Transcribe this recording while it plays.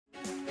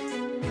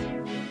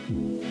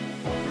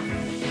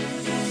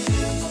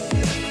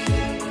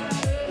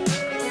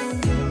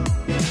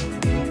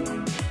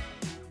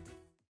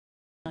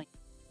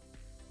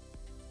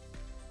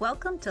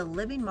Welcome to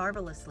Living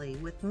Marvelously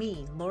with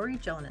me, Laurie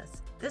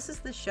Jonas. This is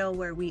the show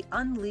where we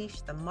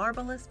unleash the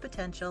marvelous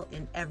potential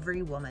in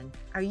every woman.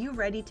 Are you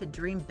ready to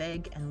dream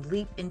big and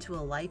leap into a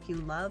life you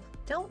love?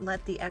 Don't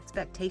let the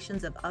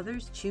expectations of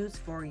others choose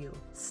for you.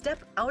 Step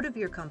out of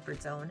your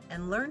comfort zone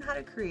and learn how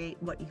to create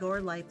what your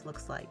life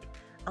looks like.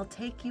 I'll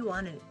take you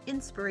on an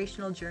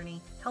inspirational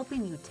journey,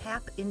 helping you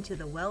tap into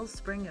the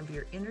wellspring of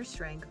your inner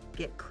strength,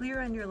 get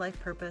clear on your life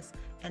purpose,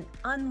 and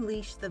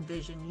unleash the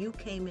vision you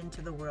came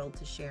into the world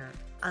to share.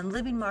 On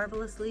Living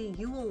Marvelously,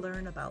 you will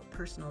learn about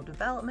personal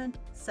development,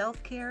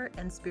 self-care,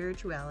 and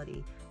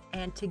spirituality.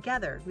 And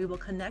together, we will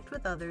connect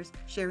with others,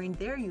 sharing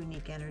their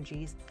unique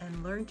energies,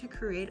 and learn to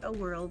create a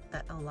world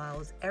that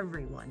allows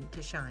everyone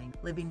to shine.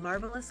 Living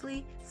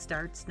Marvelously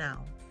starts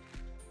now.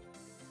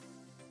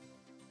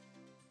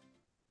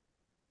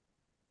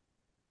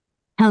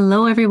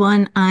 Hello,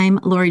 everyone. I'm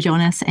Laurie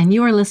Jonas, and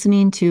you are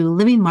listening to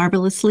Living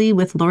Marvelously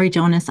with Laurie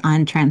Jonas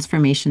on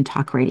Transformation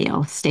Talk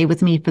Radio. Stay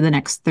with me for the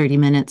next 30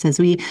 minutes as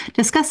we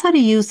discuss how to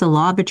use the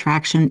law of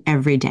attraction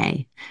every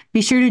day.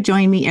 Be sure to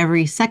join me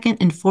every second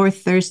and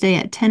fourth Thursday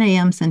at 10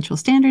 a.m. Central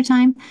Standard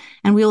Time,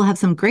 and we will have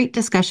some great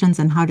discussions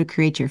on how to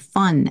create your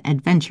fun,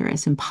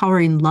 adventurous,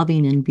 empowering,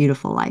 loving, and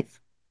beautiful life.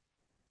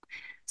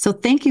 So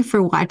thank you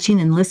for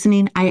watching and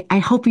listening. I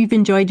hope you've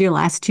enjoyed your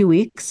last 2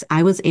 weeks.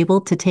 I was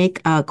able to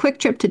take a quick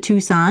trip to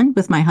Tucson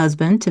with my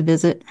husband to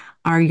visit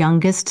our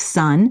youngest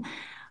son.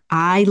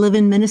 I live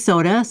in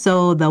Minnesota,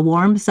 so the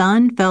warm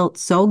sun felt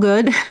so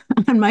good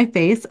on my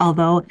face,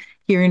 although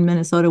here in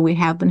Minnesota, we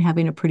have been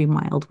having a pretty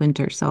mild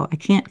winter, so I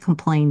can't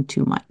complain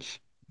too much.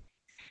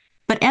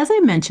 But as I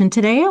mentioned,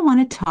 today I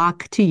want to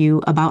talk to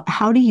you about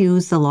how to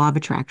use the law of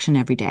attraction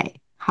every day,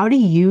 how to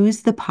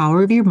use the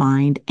power of your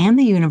mind and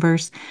the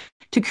universe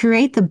to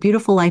create the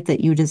beautiful life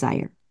that you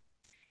desire.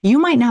 You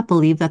might not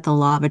believe that the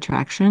law of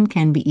attraction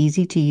can be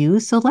easy to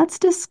use, so let's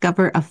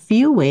discover a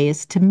few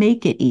ways to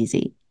make it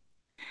easy.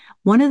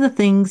 One of the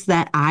things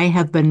that I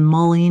have been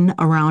mulling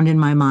around in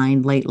my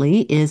mind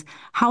lately is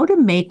how to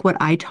make what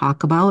I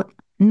talk about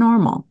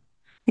normal.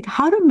 Like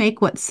how to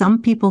make what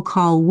some people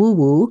call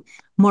woo-woo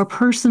more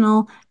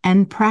personal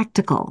and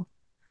practical.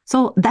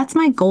 So that's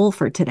my goal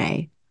for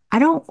today.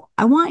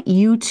 I want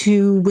you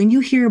to, when you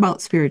hear about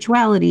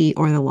spirituality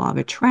or the law of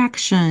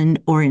attraction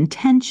or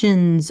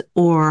intentions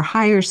or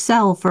higher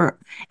self or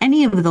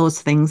any of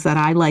those things that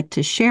I like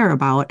to share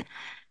about,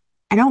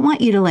 I don't want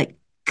you to like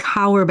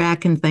cower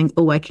back and think,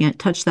 oh, I can't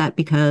touch that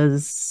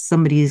because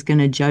somebody is going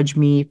to judge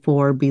me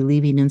for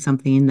believing in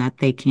something that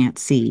they can't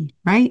see,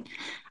 right?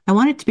 I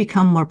want it to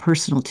become more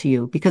personal to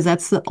you because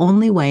that's the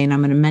only way, and I'm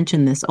going to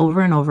mention this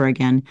over and over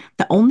again,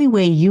 the only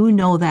way you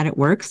know that it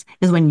works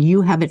is when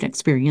you have an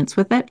experience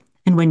with it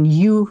and when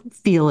you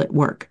feel it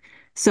work.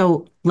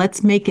 So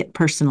let's make it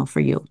personal for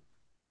you.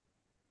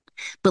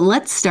 But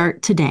let's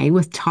start today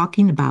with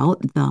talking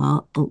about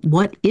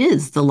what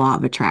is the law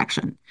of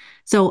attraction.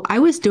 So I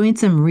was doing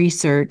some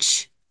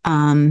research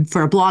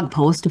for a blog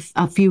post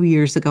a few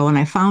years ago, and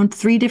I found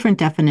 3 different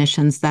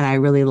definitions that I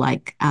really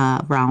like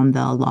around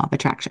the law of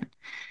attraction.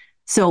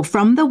 So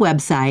from the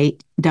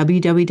website,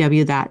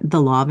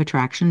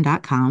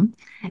 www.thelawofattraction.com,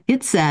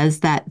 it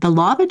says that the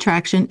law of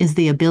attraction is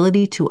the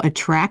ability to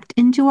attract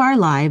into our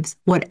lives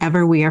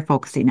whatever we are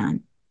focusing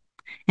on.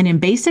 And in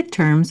basic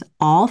terms,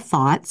 all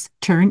thoughts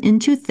turn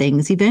into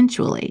things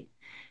eventually.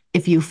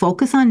 If you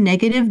focus on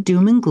negative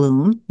doom and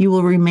gloom, you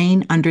will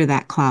remain under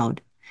that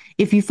cloud.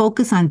 If you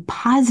focus on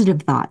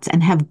positive thoughts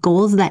and have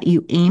goals that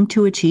you aim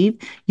to achieve,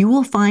 you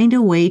will find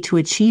a way to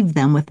achieve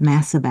them with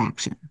massive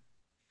action.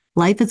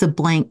 Life is a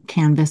blank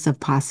canvas of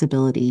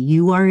possibility.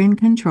 You are in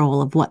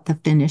control of what the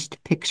finished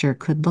picture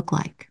could look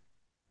like.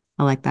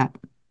 I like that.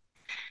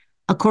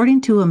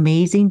 According to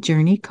Amazing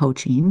Journey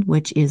Coaching,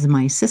 which is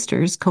my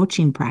sister's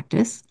coaching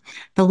practice,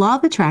 the law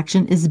of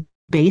attraction is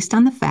based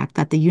on the fact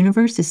that the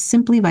universe is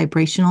simply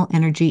vibrational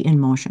energy in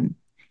motion.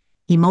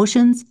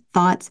 Emotions,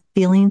 thoughts,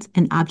 feelings,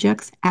 and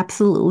objects,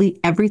 absolutely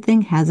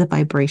everything has a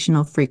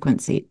vibrational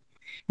frequency.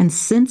 And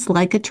since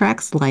like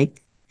attracts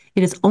like,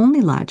 it is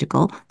only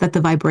logical that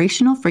the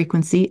vibrational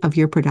frequency of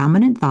your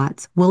predominant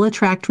thoughts will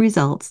attract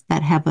results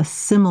that have a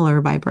similar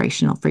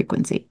vibrational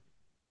frequency.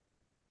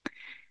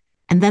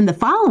 And then the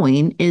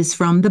following is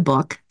from the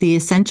book, The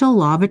Essential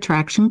Law of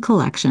Attraction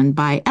Collection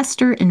by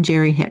Esther and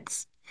Jerry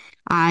Hicks.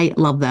 I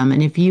love them.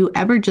 And if you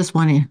ever just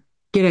want to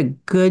get a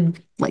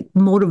good, like,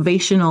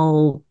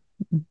 motivational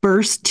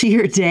burst to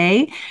your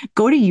day,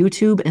 go to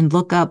YouTube and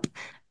look up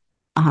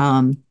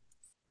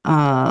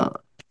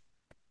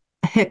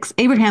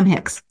Abraham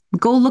Hicks.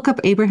 Go look up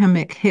Abraham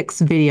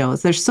Hicks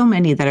videos. There's so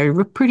many that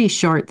are pretty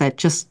short that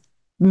just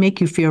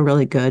make you feel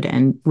really good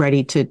and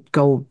ready to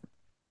go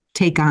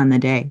take on the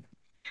day.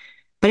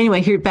 But anyway,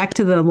 here back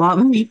to the law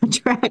of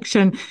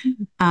attraction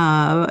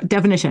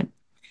definition.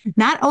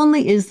 Not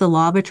only is the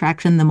law of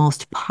attraction the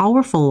most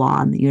powerful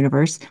law in the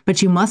universe,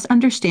 but you must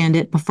understand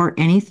it before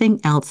anything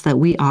else that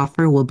we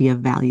offer will be of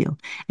value.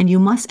 And you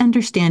must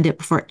understand it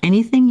before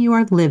anything you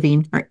are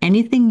living or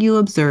anything you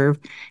observe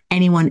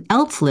anyone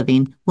else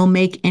living will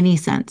make any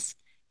sense.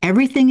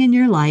 Everything in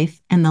your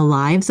life and the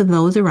lives of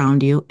those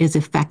around you is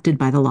affected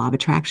by the law of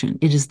attraction.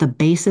 It is the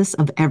basis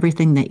of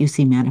everything that you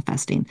see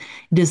manifesting.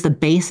 It is the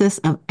basis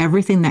of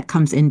everything that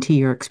comes into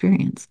your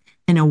experience.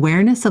 An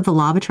awareness of the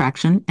law of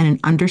attraction and an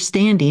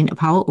understanding of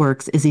how it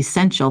works is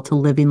essential to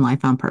living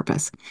life on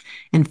purpose.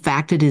 In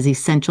fact, it is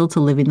essential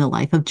to living the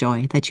life of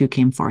joy that you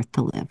came forth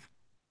to live.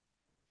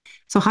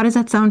 So, how does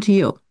that sound to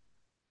you?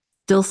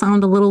 Still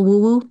sound a little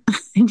woo-woo?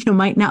 You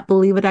might not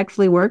believe it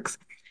actually works,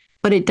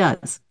 but it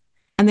does.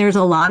 And there's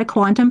a lot of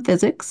quantum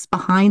physics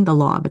behind the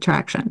law of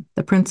attraction.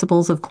 The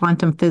principles of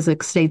quantum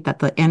physics state that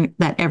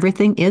that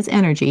everything is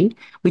energy.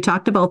 We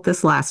talked about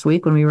this last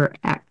week when we were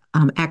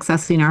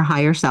accessing our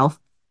higher self.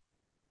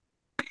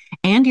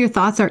 And your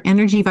thoughts are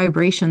energy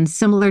vibrations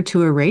similar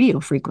to a radio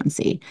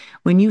frequency.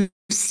 When you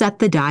set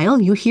the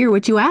dial, you hear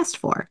what you asked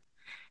for.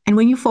 And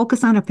when you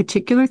focus on a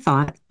particular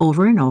thought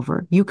over and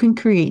over, you can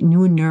create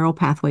new neural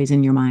pathways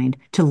in your mind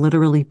to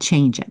literally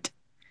change it.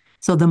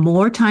 So the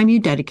more time you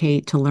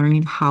dedicate to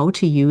learning how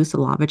to use the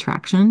law of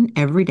attraction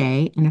every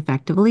day and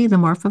effectively, the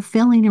more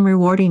fulfilling and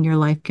rewarding your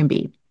life can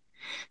be.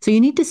 So you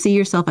need to see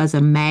yourself as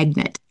a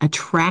magnet,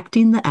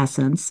 attracting the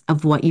essence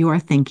of what you are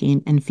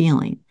thinking and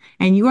feeling.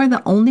 And you are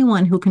the only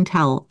one who can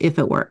tell if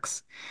it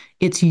works.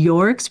 It's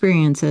your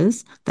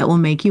experiences that will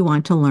make you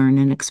want to learn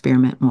and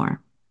experiment more.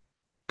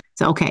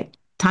 So, okay,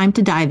 time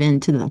to dive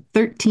into the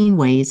 13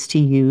 ways to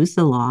use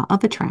the law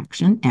of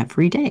attraction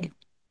every day.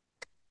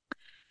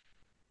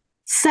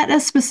 Set a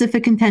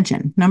specific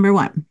intention. Number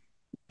one,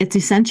 it's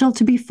essential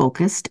to be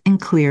focused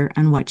and clear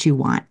on what you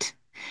want.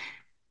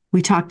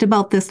 We talked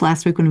about this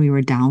last week when we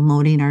were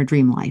downloading our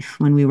dream life,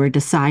 when we were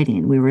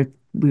deciding, we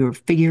were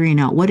figuring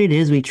out what it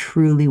is we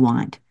truly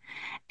want.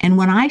 And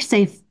when I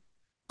say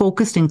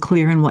focused and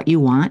clear on what you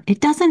want,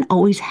 it doesn't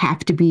always have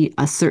to be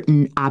a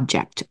certain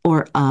object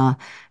or a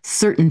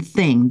certain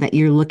thing that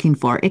you're looking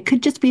for. It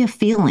could just be a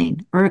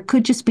feeling, or it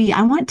could just be,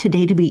 I want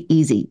today to be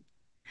easy.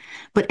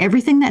 But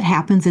everything that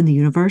happens in the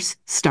universe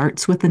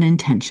starts with an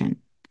intention.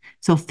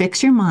 So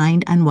fix your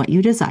mind on what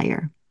you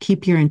desire.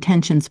 Keep your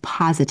intentions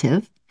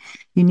positive.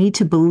 You need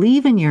to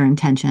believe in your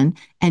intention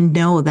and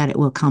know that it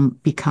will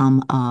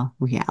become a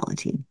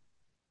reality.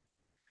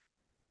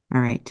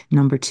 All right,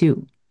 number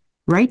two,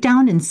 write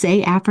down and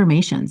say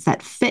affirmations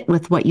that fit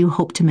with what you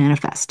hope to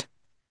manifest.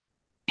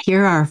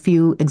 Here are a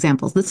few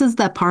examples. This is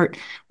the part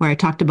where I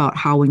talked about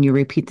how when you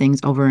repeat things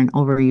over and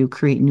over, you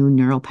create new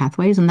neural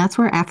pathways, and that's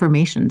where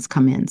affirmations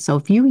come in. So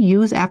if you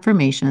use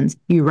affirmations,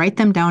 you write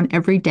them down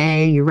every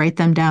day, you write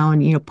them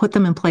down, put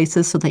them in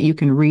places so that you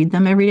can read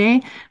them every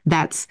day,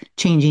 that's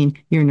changing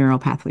your neural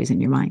pathways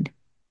in your mind.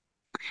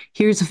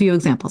 Here's a few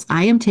examples.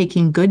 I am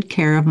taking good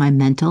care of my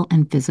mental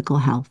and physical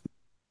health.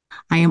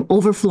 I am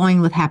overflowing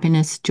with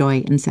happiness,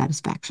 joy, and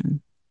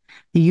satisfaction.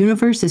 The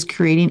universe is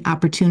creating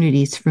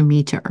opportunities for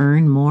me to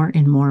earn more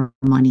and more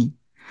money.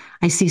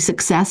 I see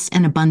success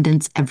and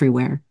abundance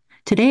everywhere.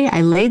 Today,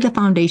 I lay the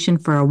foundation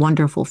for a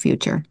wonderful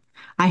future.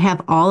 I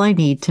have all I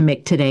need to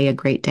make today a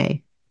great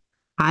day.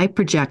 I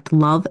project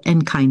love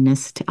and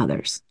kindness to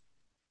others.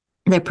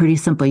 They're pretty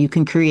simple. You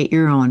can create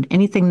your own,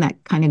 anything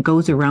that kind of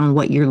goes around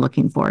what you're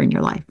looking for in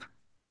your life.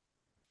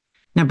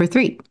 Number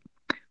three,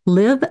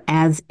 live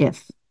as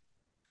if.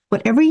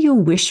 Whatever you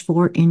wish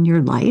for in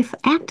your life,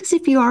 act as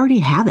if you already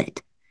have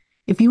it.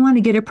 If you want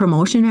to get a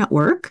promotion at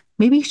work,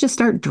 maybe you should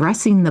start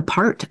dressing the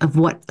part of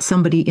what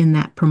somebody in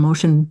that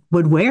promotion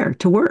would wear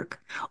to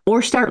work,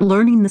 or start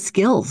learning the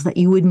skills that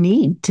you would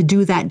need to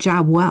do that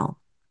job well.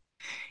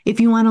 If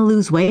you want to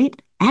lose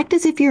weight, act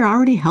as if you're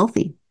already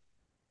healthy.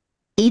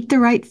 Eat the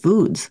right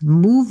foods,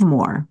 move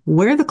more,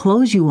 wear the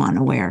clothes you want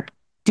to wear,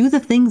 do the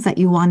things that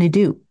you want to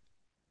do.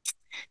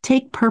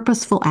 Take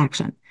purposeful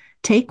action.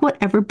 Take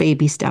whatever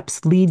baby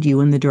steps lead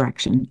you in the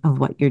direction of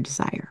what you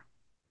desire.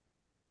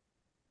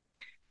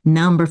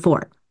 Number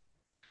four,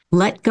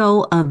 let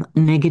go of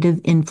negative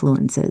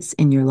influences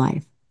in your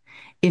life.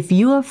 If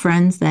you have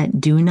friends that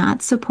do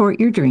not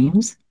support your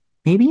dreams,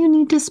 maybe you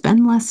need to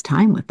spend less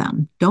time with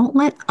them. Don't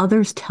let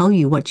others tell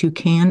you what you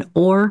can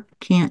or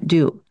can't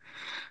do.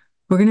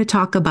 We're going to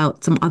talk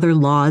about some other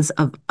laws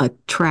of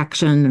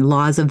attraction and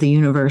laws of the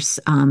universe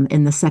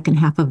in the second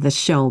half of the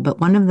show, but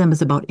one of them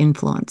is about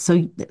influence.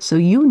 So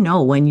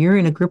when you're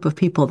in a group of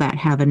people that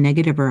have a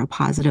negative or a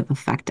positive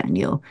effect on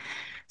you.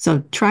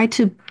 So try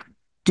to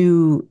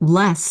do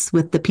less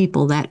with the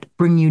people that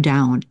bring you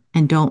down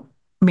and don't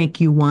make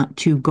you want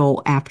to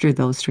go after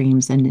those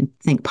dreams and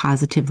think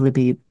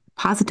positively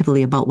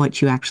about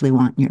what you actually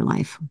want in your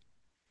life.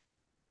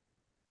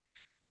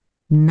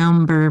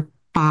 Number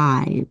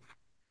five,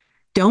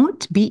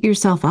 don't beat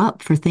yourself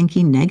up for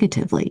thinking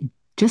negatively.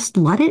 Just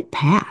let it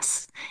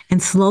pass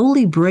and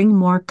slowly bring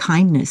more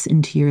kindness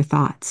into your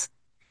thoughts.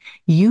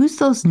 Use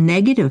those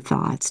negative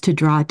thoughts to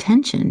draw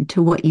attention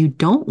to what you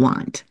don't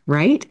want,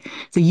 right?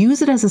 So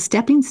use it as a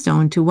stepping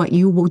stone to what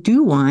you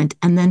do want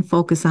and then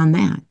focus on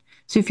that.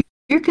 So if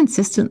you're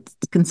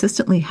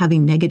consistently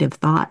having negative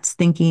thoughts,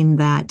 thinking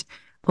that,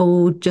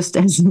 just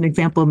as an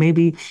example,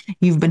 maybe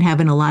you've been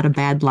having a lot of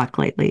bad luck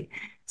lately.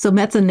 So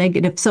that's a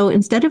negative. So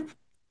instead of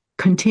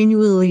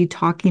continually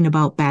talking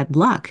about bad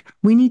luck.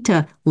 We need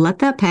to let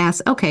that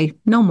pass. Okay,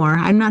 no more.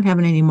 I'm not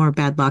having any more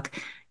bad luck.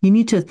 You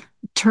need to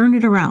turn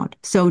it around.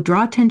 So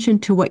draw attention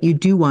to what you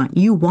do want.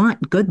 You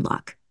want good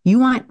luck. You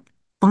want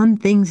fun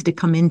things to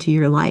come into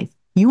your life.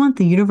 You want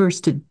the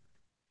universe to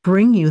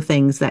bring you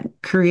things that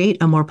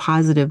create a more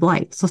positive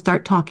life. So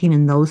start talking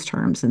in those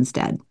terms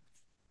instead.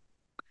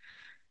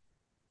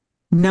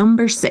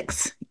 Number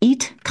 6,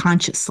 eat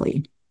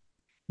consciously.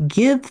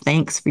 Give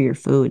thanks for your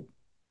food.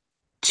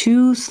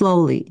 Chew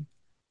slowly.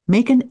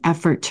 Make an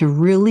effort to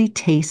really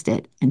taste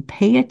it and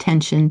pay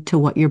attention to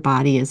what your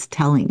body is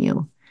telling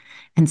you.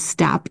 And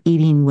stop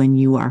eating when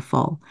you are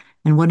full.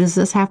 And what does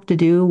this have to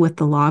do with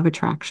the law of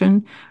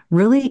attraction?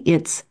 Really,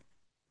 it's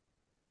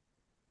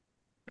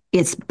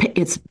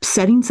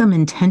setting some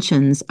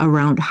intentions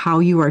around how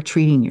you are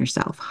treating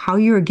yourself, how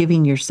you are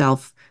giving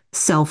yourself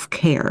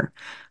self-care,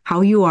 how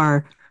you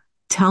are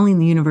telling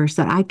the universe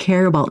that I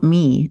care about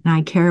me and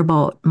I care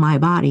about my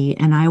body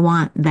and I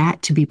want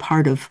that to be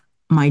part of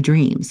my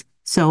dreams.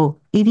 So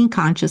eating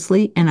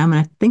consciously, and I'm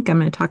going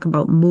to talk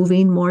about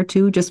moving more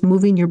too, just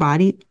moving your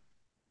body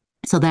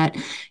so that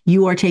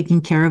you are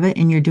taking care of it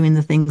and you're doing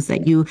the things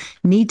that you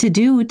need to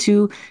do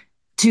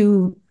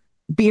to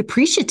be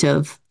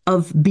appreciative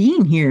of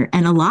being here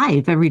and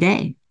alive every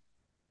day.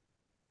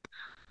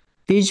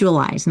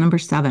 Visualize, number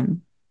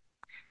 7.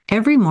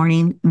 Every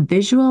morning,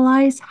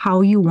 visualize how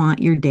you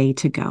want your day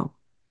to go.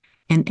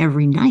 And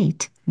every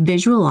night,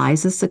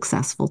 visualize a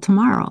successful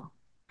tomorrow.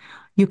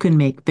 You can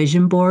make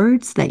vision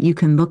boards that you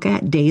can look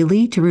at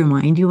daily to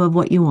remind you of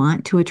what you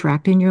want to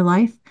attract in your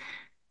life.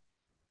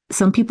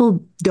 Some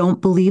people don't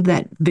believe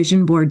that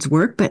vision boards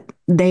work, but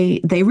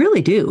they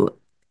really do.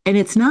 And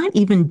it's not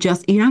even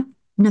just, you're not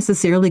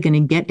necessarily going to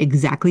get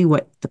exactly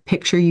what the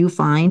picture you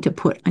find to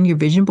put on your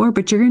vision board,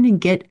 but you're going to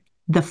get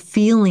the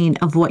feeling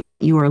of what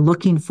you are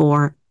looking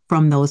for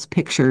from those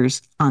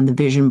pictures on the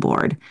vision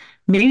board.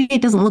 Maybe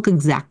it doesn't look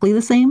exactly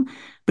the same,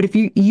 but if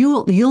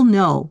you'll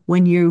know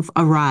when you've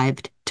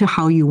arrived to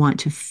how you want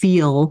to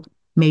feel.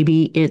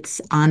 Maybe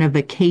it's on a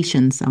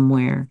vacation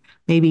somewhere.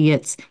 Maybe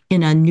it's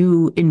in a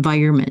new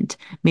environment.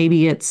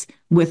 Maybe it's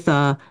with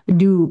a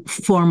new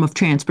form of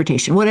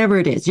transportation. Whatever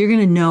it is, you're going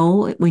to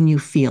know when you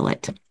feel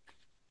it.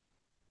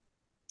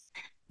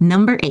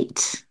 Number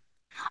 8,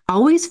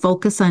 always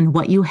focus on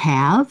what you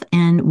have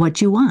and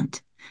what you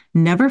want.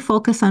 Never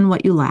focus on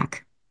what you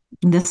lack.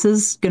 This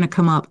is going to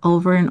come up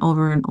over and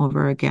over and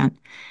over again.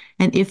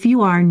 And if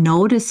you are,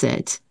 notice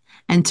it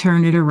and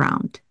turn it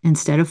around.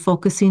 Instead of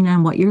focusing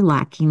on what you're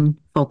lacking,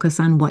 focus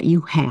on what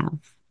you have.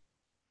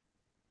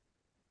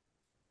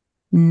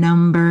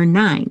 Number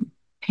 9,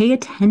 pay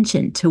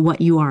attention to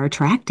what you are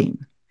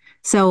attracting.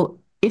 So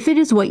if it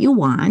is what you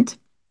want,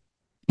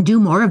 do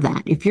more of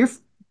that. If you're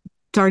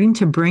starting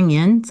to bring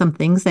in some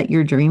things that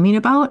you're dreaming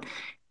about,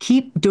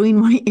 keep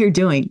doing what you're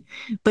doing.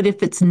 But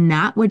if it's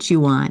not what you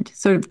want,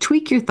 sort of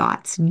tweak your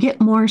thoughts, get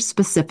more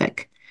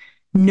specific.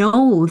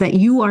 Know that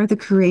you are the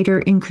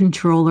creator and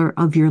controller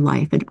of your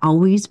life and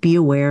always be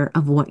aware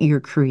of what you're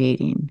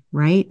creating,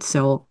 right?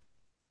 So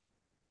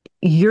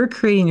you're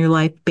creating your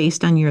life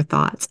based on your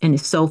thoughts. And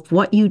so if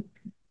what you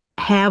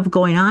have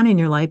going on in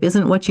your life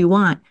isn't what you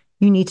want,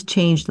 you need to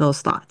change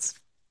those thoughts.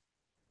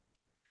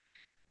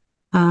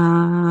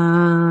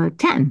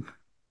 10,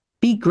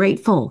 be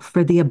grateful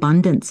for the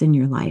abundance in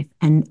your life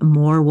and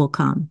more will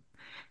come.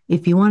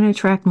 If you want to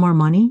attract more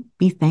money,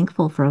 be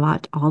thankful for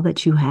all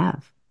that you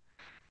have.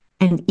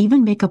 And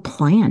even make a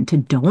plan to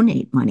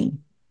donate money.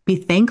 Be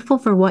thankful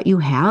for what you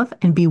have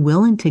and be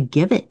willing to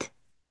give it.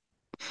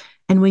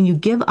 And when you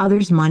give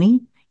others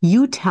money,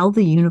 you tell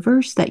the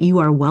universe that you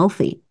are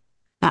wealthy,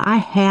 that I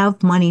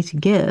have money to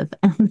give,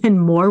 and then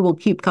more will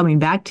keep coming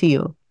back to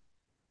you.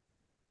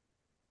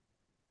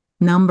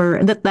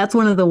 That's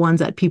one of the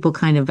ones that people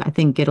kind of, I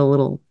think, get a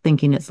little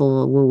thinking it's a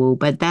little woo-woo,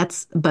 but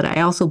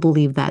I also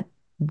believe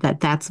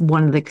that's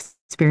one of the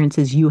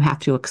experiences you have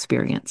to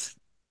experience.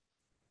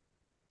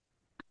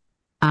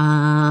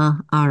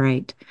 All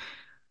right.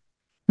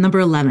 Number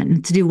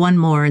 11, to do one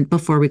more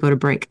before we go to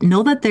break.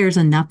 Know that there's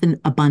enough in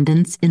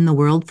abundance in the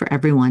world for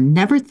everyone.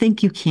 Never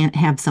think you can't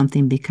have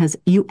something because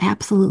you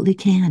absolutely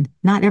can.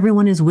 Not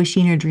everyone is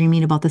wishing or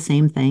dreaming about the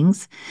same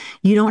things.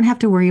 You don't have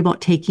to worry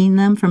about taking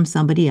them from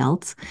somebody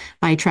else.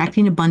 By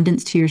attracting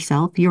abundance to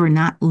yourself, you are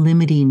not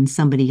limiting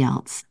somebody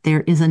else.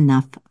 There is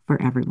enough for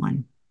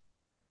everyone.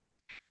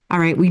 All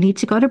right, we need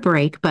to go to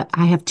break, but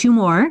I have 2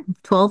 more,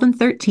 12 and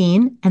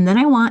 13, and then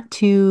I want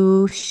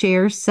to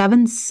share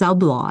 7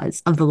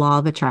 sub-laws of the law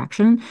of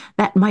attraction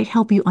that might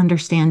help you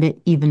understand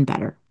it even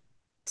better.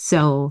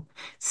 So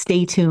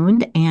stay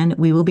tuned, and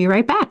we will be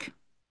right back.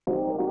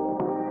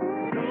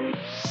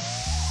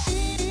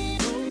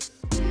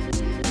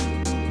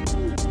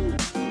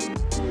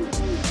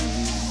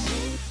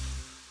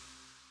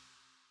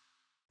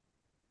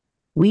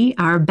 We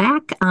are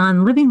back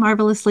on Living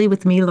Marvelously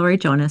with me, Laurie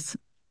Jonas.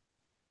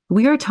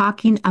 We are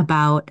talking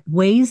about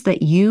ways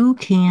that you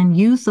can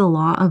use the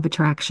law of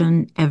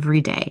attraction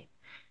every day.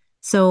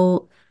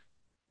 So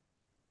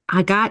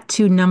I got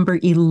to number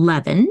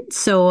 11.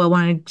 So I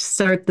want to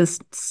start this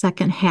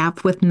second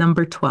half with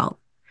number 12.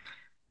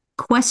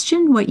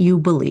 Question what you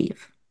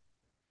believe.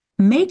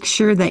 Make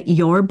sure that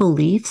your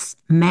beliefs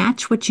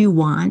match what you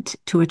want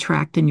to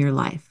attract in your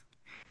life.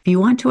 If you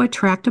want to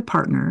attract a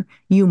partner,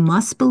 you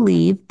must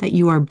believe that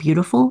you are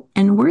beautiful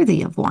and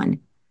worthy of one.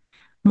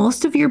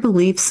 Most of your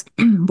beliefs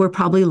were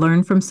probably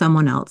learned from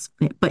someone else,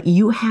 but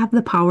you have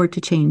the power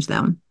to change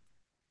them.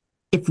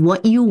 If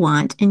what you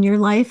want in your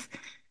life,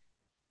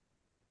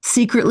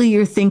 secretly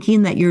you're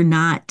thinking that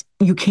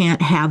you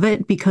can't have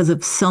it because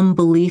of some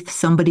belief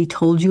somebody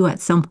told you at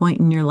some point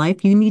in your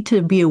life, you need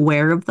to be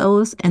aware of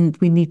those, and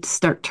we need to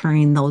start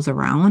turning those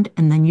around,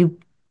 and then you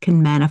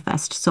can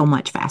manifest so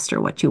much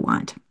faster what you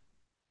want.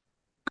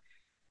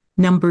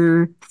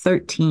 Number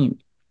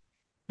 13,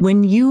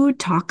 when you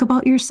talk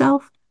about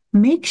yourself,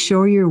 make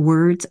sure your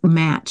words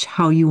match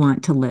how you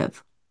want to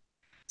live.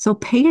 So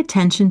pay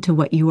attention to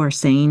what you are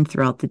saying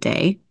throughout the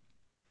day.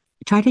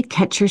 Try to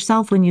catch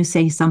yourself when you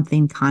say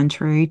something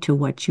contrary to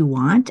what you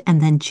want,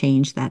 and then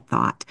change that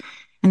thought.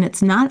 And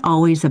it's not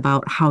always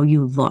about how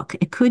you look.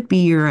 It could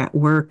be you're at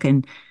work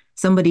and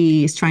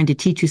somebody is trying to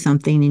teach you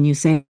something and you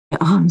say,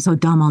 "Oh, I'm so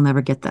dumb, I'll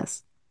never get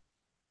this."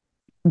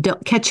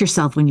 Don't catch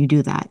yourself when you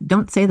do that.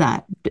 Don't say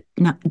that.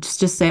 No,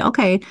 just say,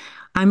 "Okay,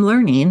 I'm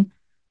learning.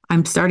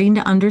 I'm starting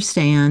to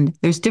understand.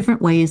 There's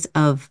different ways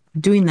of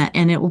doing that,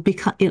 and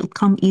it'll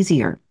come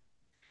easier."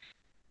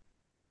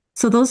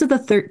 So those are the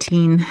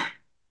 13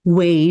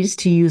 ways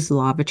to use the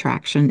law of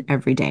attraction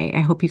every day. I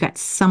hope you got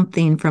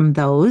something from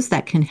those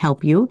that can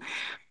help you.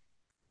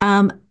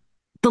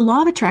 The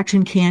law of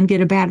attraction can get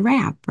a bad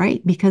rap,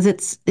 right? Because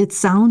it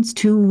sounds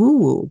too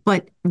woo-woo.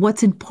 But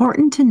what's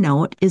important to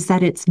note is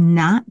that it's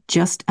not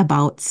just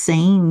about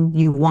saying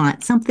you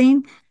want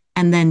something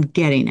and then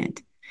getting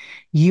it.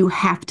 You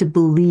have to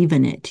believe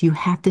in it. You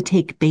have to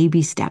take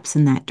baby steps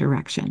in that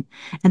direction.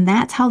 And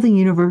that's how the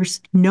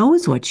universe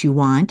knows what you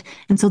want,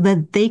 and so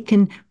that they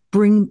can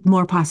bring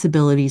more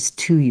possibilities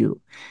to you.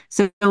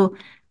 So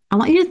I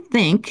want you to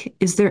think,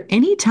 is there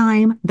any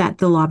time that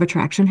the law of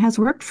attraction has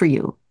worked for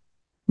you?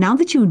 Now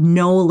that you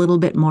know a little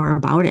bit more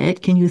about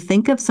it, can you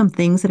think of some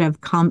things that have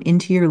come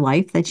into your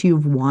life that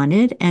you've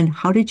wanted, and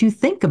how did you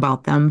think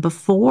about them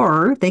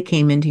before they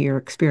came into your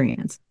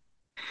experience?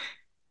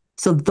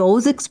 So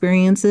those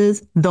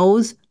experiences,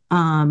 those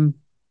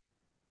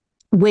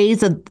ways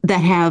that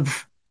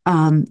have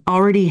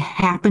already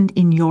happened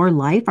in your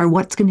life are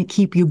what's going to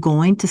keep you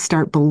going to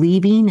start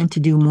believing and to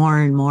do more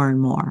and more and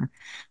more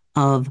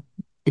of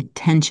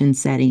intention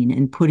setting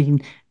and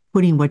putting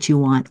what you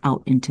want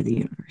out into the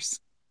universe.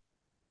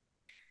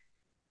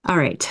 All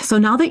right. So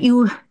now that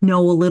you know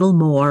a little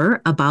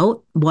more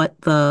about what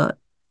the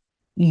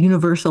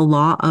universal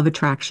law of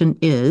attraction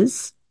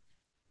is,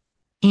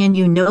 and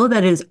you know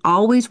that it is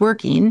always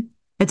working,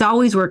 it's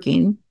always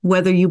working,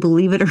 whether you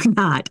believe it or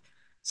not.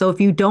 So if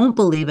you don't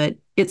believe it,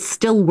 it's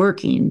still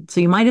working.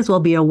 So you might as well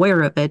be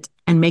aware of it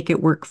and make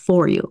it work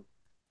for you.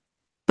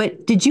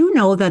 But did you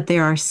know that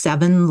there are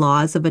 7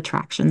 laws of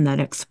attraction that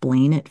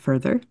explain it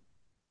further?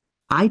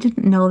 I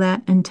didn't know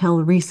that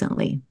until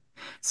recently.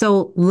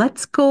 So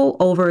let's go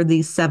over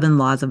these 7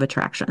 laws of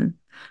attraction.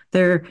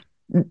 They're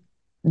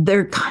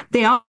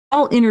they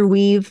all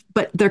interweave,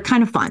 but they're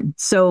kind of fun.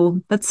 So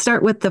let's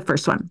start with the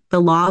first one, the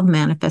law of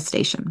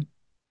manifestation.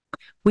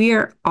 We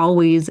are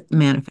always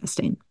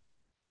manifesting.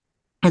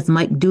 As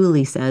Mike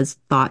Dooley says,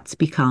 thoughts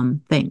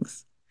become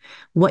things.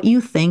 What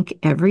you think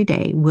every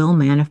day will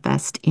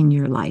manifest in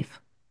your life.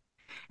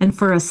 And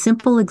for a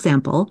simple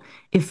example,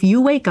 if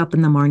you wake up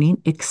in the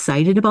morning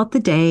excited about the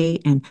day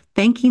and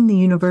thanking the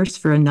universe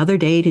for another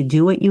day to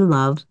do what you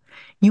love,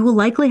 you will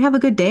likely have a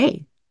good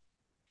day.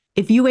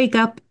 If you wake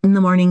up in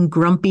the morning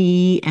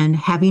grumpy and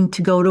having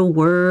to go to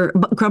work,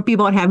 grumpy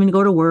about having to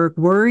go to work,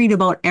 worried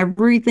about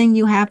everything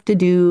you have to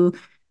do,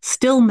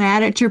 still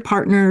mad at your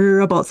partner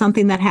about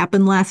something that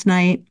happened last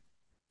night,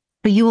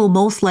 you will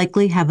most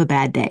likely have a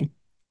bad day.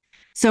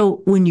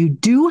 So when you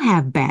do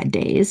have bad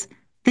days,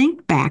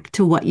 think back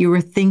to what you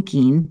were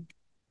thinking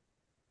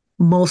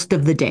most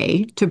of the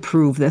day to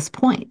prove this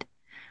point.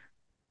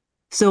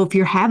 So if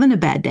you're having a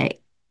bad day,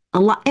 a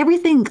lot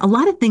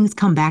of things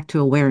come back to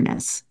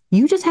awareness.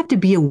 You just have to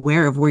be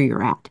aware of where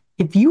you're at.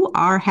 If you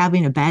are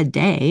having a bad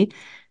day,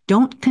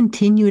 don't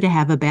continue to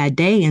have a bad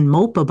day and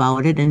mope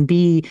about it and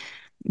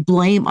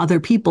blame other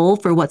people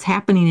for what's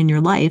happening in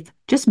your life.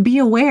 Just be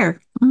aware.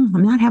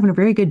 I'm not having a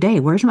very good day.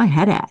 Where's my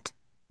head at?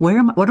 What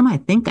am I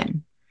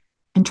thinking?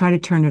 And try to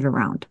turn it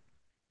around.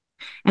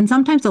 And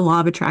sometimes the law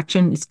of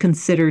attraction is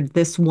considered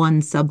this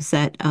one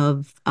subset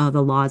of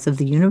the laws of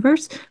the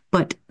universe,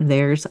 but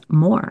there's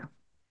more.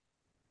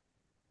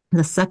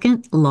 The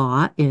second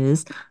law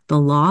is the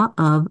law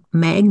of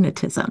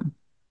magnetism.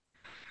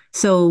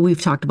 So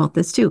we've talked about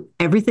this too.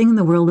 Everything in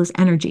the world is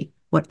energy.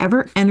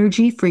 Whatever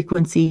energy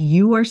frequency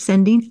you are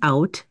sending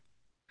out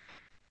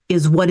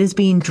is what is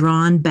being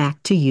drawn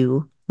back to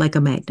you like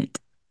a magnet.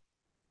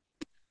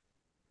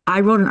 I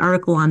wrote an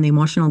article on the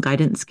emotional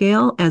guidance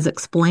scale as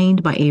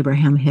explained by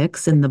Abraham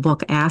Hicks in the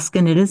book Ask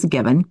and It Is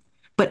Given.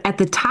 But at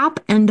the top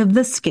end of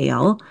the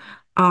scale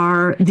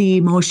are the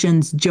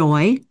emotions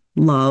joy,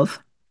 love,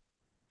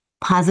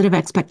 positive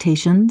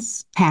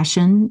expectations,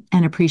 passion,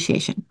 and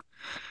appreciation.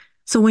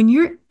 So when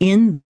you're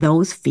in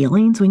those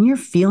feelings, when you're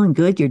feeling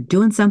good, you're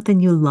doing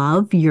something you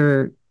love,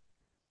 you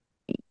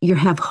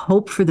have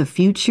hope for the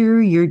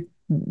future, you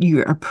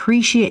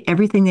appreciate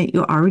everything that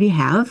you already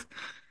have.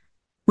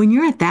 When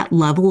you're at that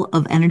level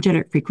of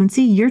energetic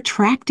frequency, you're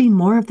attracting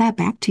more of that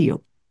back to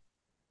you.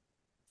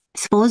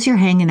 Suppose you're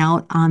hanging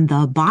out on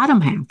the bottom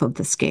half of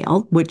the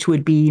scale, which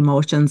would be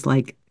emotions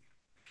like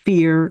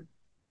fear,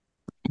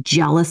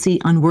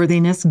 jealousy,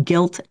 unworthiness,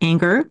 guilt,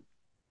 anger.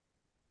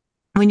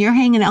 When you're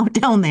hanging out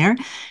down there,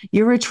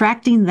 you're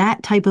attracting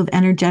that type of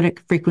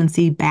energetic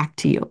frequency back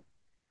to you.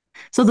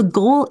 So the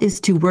goal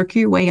is to work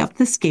your way up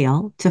the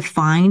scale to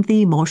find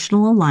the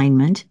emotional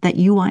alignment that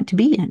you want to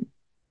be in.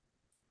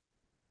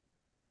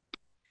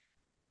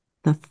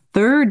 The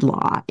third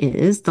law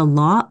is the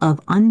law of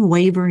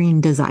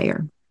unwavering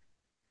desire.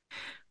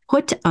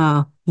 Put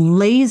a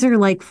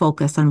laser-like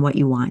focus on what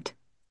you want.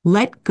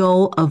 Let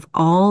go of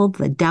all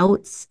the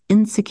doubts,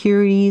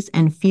 insecurities,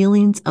 and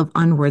feelings of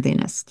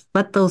unworthiness.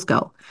 Let those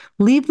go.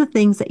 Leave the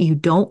things that you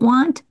don't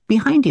want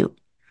behind you.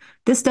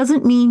 This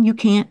doesn't mean you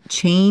can't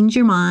change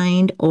your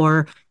mind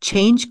or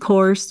change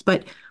course,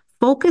 but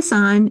focus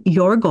on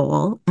your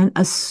goal and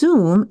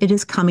assume it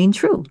is coming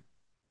true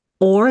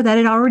or that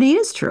it already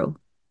is true,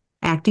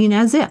 acting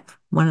as if,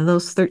 one of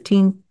those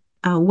 13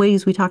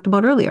 ways we talked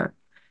about earlier.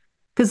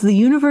 Because the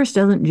universe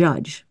doesn't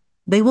judge.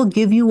 They will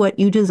give you what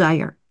you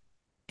desire.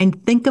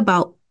 And think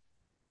about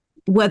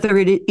whether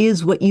it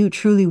is what you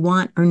truly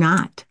want or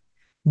not.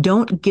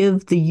 Don't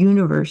give the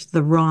universe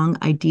the wrong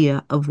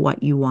idea of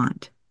what you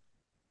want.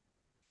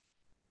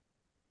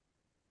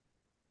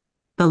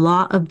 The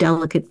law of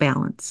delicate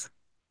balance.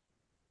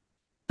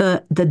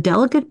 The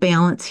delicate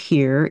balance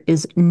here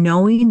is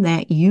knowing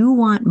that you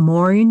want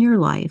more in your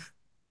life,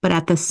 but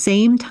at the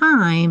same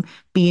time,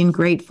 being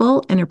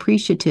grateful and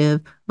appreciative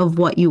of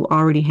what you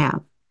already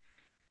have.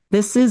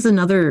 This is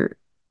another,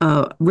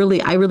 I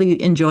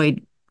really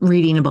enjoyed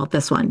reading about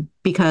this one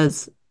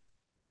because,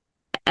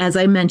 as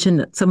I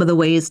mentioned, some of the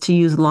ways to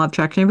use the law of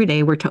attraction every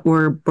day,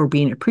 we're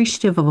being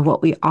appreciative of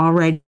what we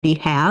already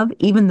have,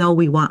 even though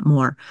we want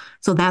more.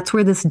 So that's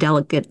where this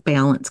delicate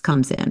balance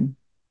comes in.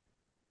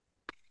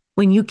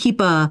 When you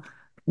keep a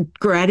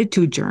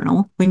gratitude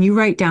journal, when you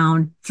write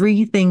down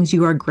 3 things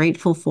you are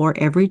grateful for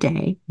every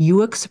day,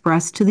 you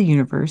express to the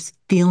universe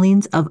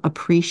feelings of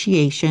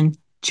appreciation,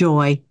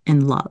 joy,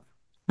 and love.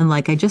 And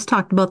like I just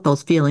talked about,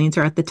 those feelings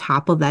are at the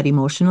top of that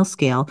emotional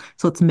scale.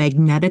 So it's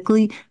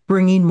magnetically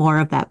bringing more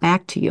of that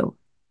back to you.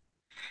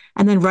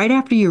 And then right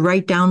after you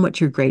write down what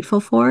you're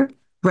grateful for,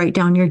 write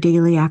down your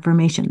daily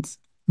affirmations.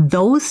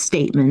 Those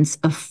statements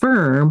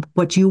affirm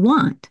what you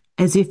want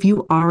as if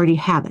you already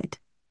have it.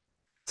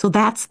 So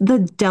that's the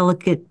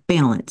delicate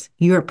balance.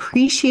 You're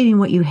appreciating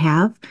what you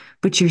have,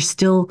 but you're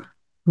still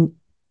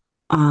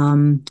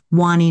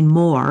wanting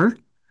more.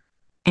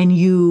 And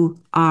you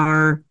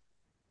are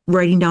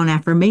writing down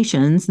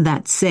affirmations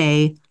that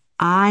say,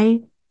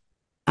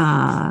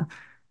 so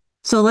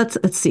let's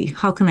see,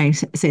 how can I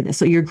say this?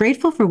 So you're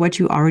grateful for what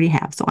you already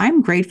have. So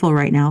I'm grateful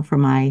right now for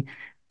my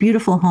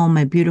beautiful home,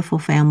 my beautiful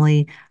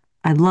family.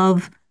 I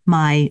love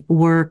my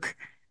work,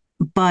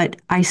 but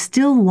I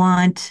still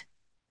want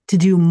to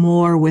do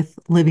more with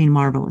living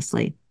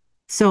marvelously.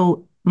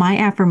 So my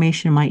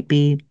affirmation might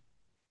be,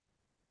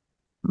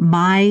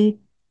 my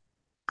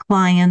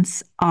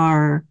clients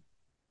are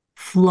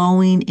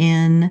flowing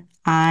in.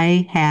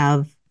 I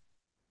have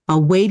a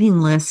waiting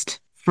list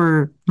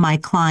for my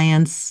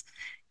clients,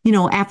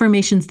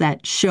 affirmations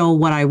that show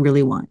what I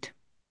really want.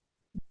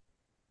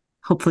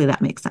 Hopefully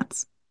that makes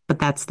sense, but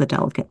that's the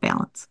delicate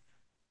balance.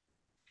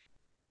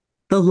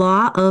 The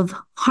law of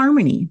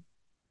harmony.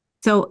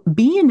 So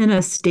being in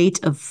a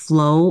state of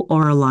flow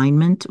or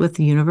alignment with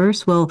the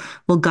universe will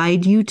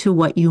guide you to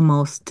what you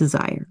most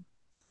desire.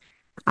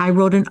 I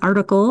wrote an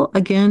article,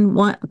 again,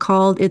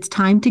 called It's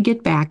Time to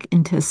Get Back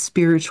into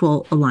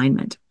Spiritual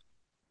Alignment.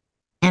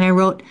 And I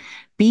wrote,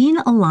 being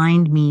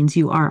aligned means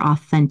you are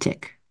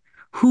authentic,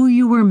 who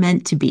you were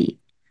meant to be.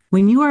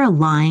 When you are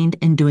aligned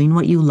and doing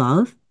what you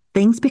love,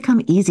 things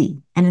become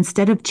easy. And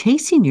instead of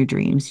chasing your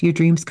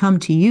dreams come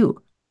to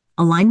you.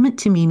 Alignment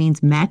to me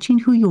means matching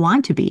who you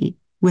want to be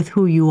with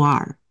who you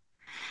are.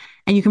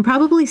 And you can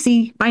probably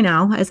see by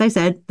now, as I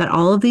said, that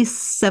all of these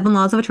 7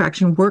 laws of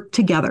attraction work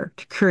together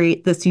to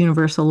create this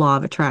universal law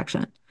of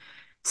attraction.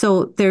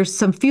 So there's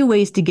some few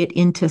ways to get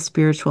into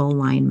spiritual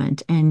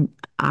alignment. And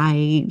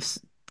I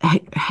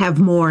have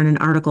more in an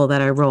article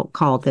that I wrote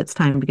called It's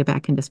Time to Get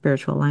Back into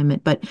Spiritual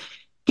Alignment. But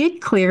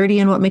get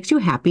clarity on what makes you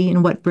happy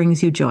and what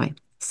brings you joy.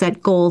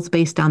 Set goals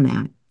based on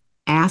that.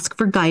 Ask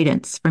for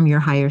guidance from your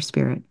higher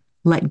spirit.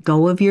 Let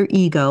go of your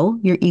ego.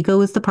 Your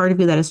ego is the part of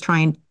you that is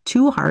trying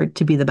too hard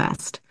to be the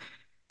best.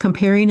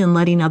 Comparing and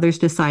letting others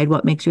decide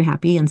what makes you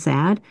happy and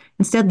sad.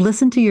 Instead,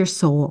 listen to your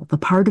soul, the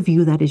part of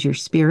you that is your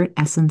spirit,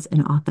 essence,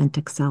 and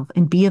authentic self,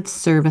 and be of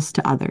service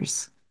to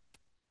others.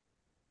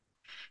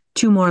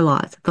 Two more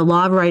laws. The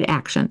law of right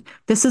action.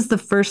 This is the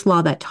first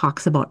law that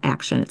talks about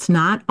action. It's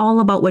not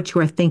all about what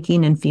you are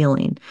thinking and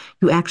feeling.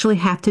 You actually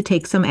have to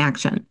take some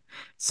action.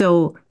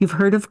 So you've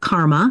heard of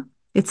karma.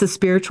 It's a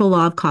spiritual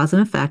law of cause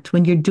and effect.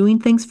 When you're doing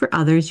things for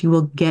others, you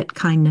will get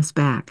kindness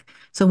back.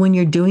 So when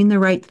you're doing the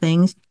right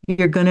things,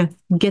 you're going to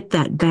get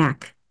that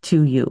back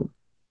to you.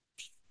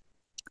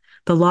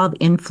 The law of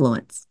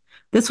influence.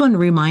 This one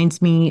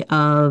reminds me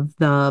of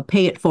the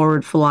pay it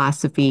forward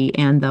philosophy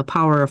and the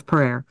power of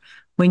prayer.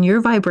 When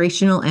your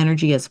vibrational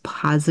energy is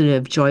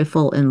positive,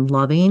 joyful, and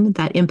loving,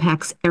 that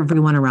impacts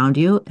everyone around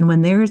you. And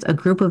when there's a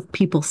group of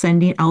people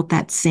sending out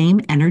that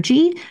same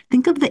energy,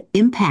 think of the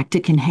impact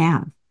it can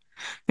have.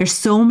 There's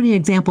so many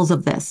examples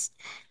of this,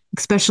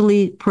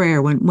 especially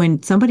prayer.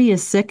 When somebody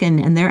is sick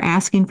and they're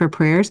asking for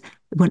prayers,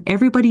 when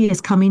everybody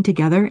is coming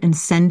together and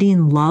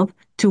sending love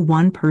to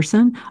one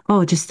person,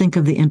 oh, just think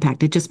of the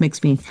impact. It just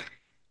makes me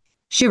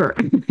shiver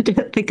to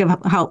think of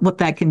what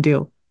that can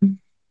do.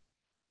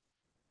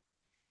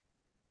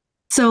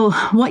 So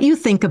what you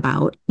think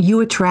about,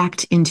 you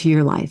attract into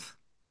your life.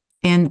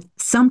 And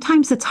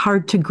sometimes it's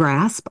hard to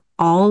grasp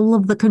all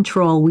of the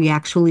control we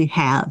actually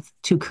have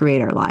to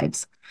create our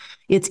lives.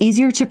 It's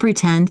easier to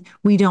pretend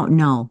we don't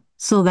know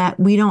so that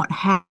we don't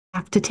have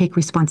to take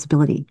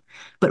responsibility.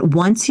 But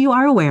once you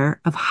are aware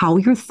of how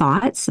your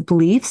thoughts,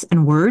 beliefs,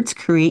 and words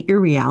create your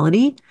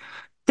reality,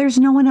 there's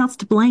no one else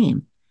to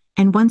blame.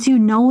 And once you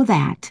know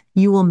that,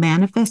 you will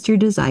manifest your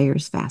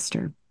desires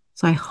faster.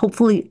 So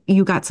hopefully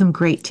you got some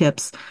great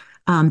tips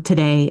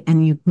today,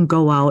 and you can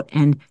go out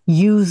and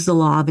use the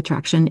law of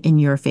attraction in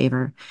your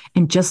favor.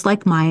 And just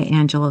like Maya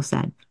Angelou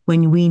said,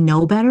 when we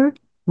know better,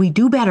 we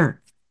do better.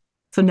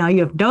 So now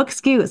you have no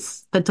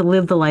excuse but to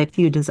live the life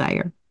you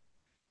desire.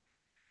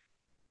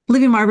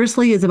 Living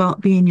marvelously is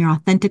about being your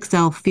authentic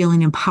self,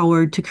 feeling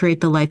empowered to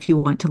create the life you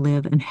want to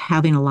live, and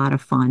having a lot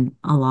of fun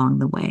along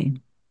the way.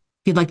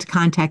 If you'd like to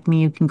contact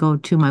me, you can go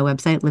to my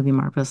website,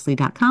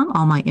 livingmarvelously.com.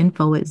 All my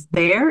info is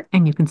there,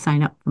 and you can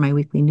sign up for my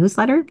weekly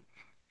newsletter.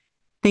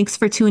 Thanks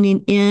for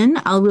tuning in.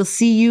 I will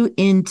see you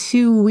in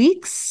 2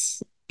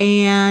 weeks.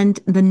 And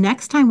the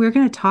next time we're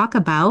going to talk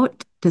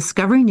about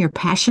discovering your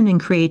passion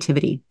and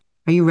creativity.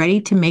 Are you ready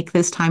to make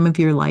this time of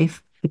your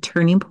life a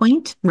turning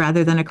point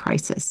rather than a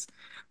crisis?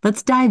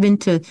 Let's dive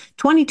into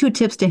 22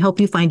 tips to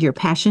help you find your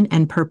passion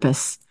and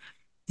purpose.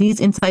 These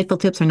insightful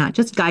tips are not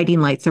just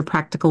guiding lights, they're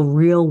practical,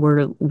 real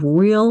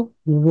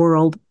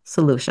world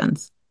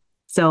solutions.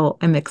 So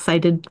I'm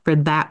excited for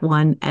that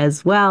one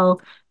as well.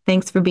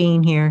 Thanks for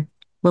being here.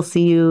 We'll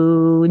see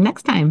you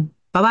next time.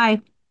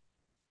 Bye-bye.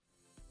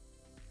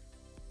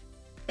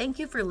 Thank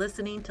you for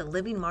listening to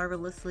Living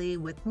Marvelously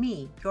with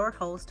me, your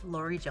host,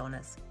 Laurie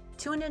Jonas.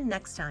 Tune in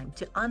next time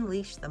to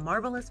unleash the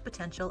marvelous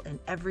potential in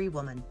every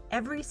woman,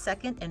 every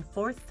second and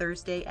fourth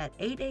Thursday at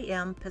 8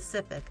 a.m.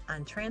 Pacific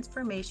on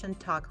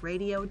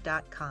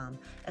TransformationTalkRadio.com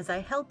as I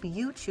help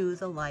you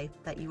choose a life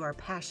that you are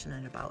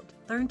passionate about.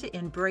 Learn to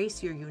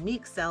embrace your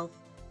unique self,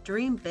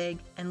 dream big,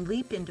 and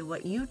leap into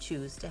what you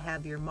choose to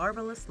have your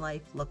marvelous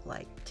life look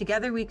like.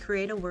 Together we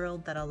create a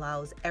world that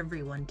allows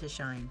everyone to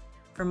shine.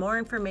 For more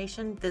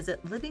information,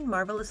 visit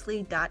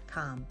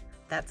livingmarvelously.com.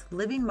 That's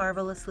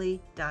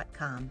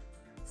livingmarvelously.com.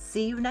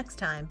 See you next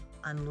time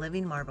on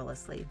Living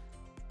Marvelously.